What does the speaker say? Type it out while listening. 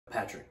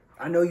Patrick,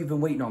 I know you've been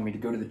waiting on me to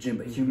go to the gym,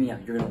 but hear me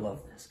out. You're going to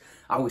love this.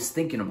 I was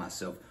thinking to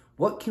myself,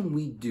 what can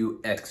we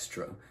do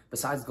extra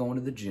besides going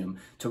to the gym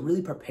to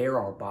really prepare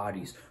our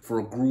bodies for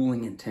a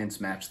grueling, intense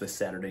match this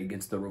Saturday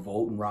against the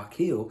Revolt in Rock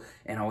Hill?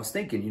 And I was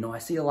thinking, you know, I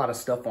see a lot of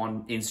stuff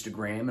on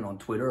Instagram and on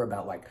Twitter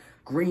about like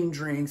green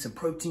drinks and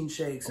protein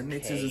shakes and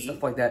mixes and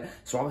stuff like that.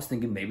 So I was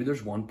thinking maybe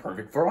there's one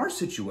perfect for our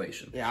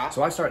situation. Yeah.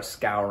 So I started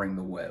scouring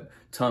the web.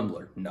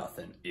 Tumblr,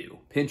 nothing. Ew.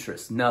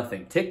 Pinterest,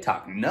 nothing.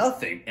 TikTok,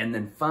 nothing. And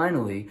then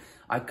finally,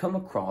 I come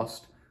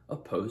across a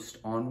post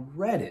on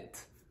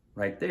Reddit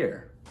right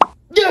there.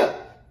 Yeah.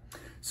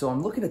 So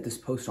I'm looking at this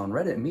post on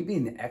Reddit, and me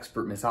being the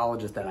expert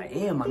mixologist that I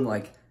am, I'm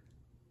like,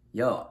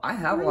 yo, I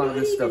have a lot of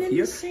this stuff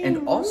here.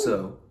 And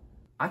also,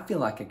 I feel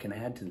like I can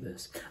add to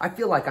this. I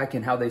feel like I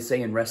can, how they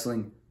say in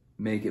wrestling,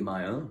 make it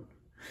my own.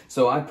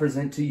 So I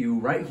present to you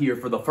right here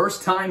for the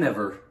first time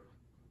ever,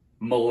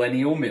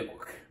 Millennial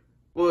Milk.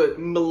 What,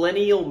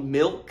 Millennial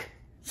Milk?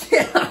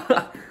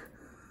 Yeah.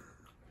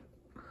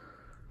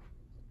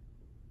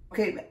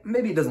 Okay,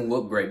 maybe it doesn't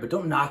look great, but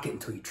don't knock it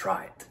until you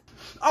try it.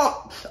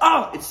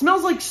 Oh, it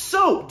smells like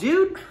soap,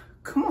 dude.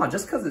 Come on,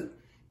 just because it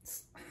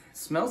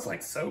smells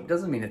like soap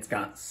doesn't mean it's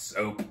got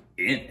soap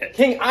in it.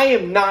 King, I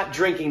am not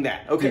drinking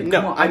that. Okay, Dude,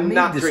 no, on, I'm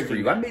not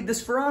drinking that. I made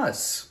this for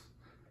us.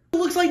 It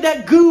looks like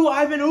that goo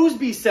Ivan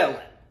Oosby's selling.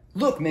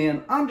 Look,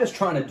 man, I'm just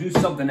trying to do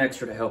something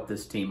extra to help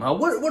this team, huh?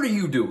 What are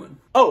you doing?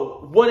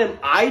 Oh, what am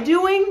I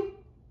doing?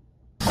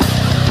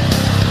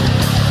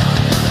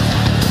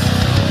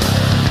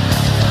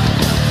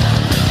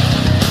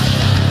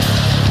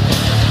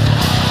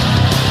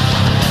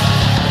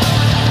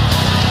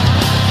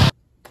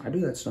 I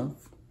do that stuff.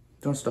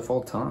 Doing stuff all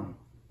the time.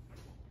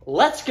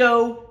 Let's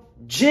go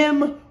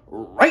gym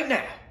right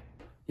now.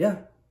 Yeah,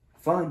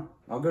 fine.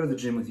 I'll go to the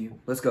gym with you.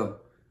 Let's go.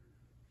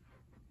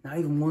 Not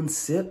even one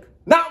sip?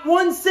 Not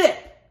one sip.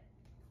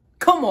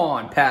 Come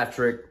on,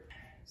 Patrick.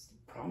 What's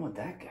the problem with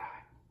that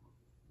guy?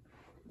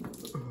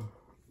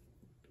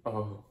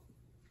 Oh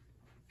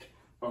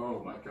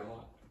my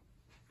God.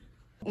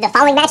 The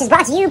following match is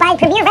brought to you by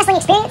Premier Wrestling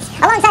Experience,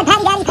 alongside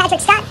Patty Daddy, Patrick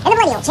Scott, and the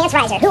Millennial, Chance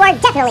Rizer, who are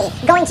definitely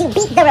going to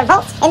beat the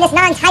Revolt in this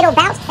non-title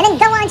bout, and then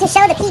go on to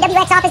show the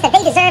PWX office that they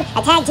deserve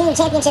a tag team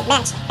championship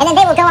match. And then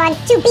they will go on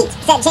to beat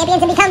said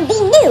champions and become the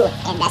new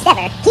and best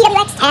ever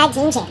PWX tag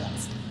team champions.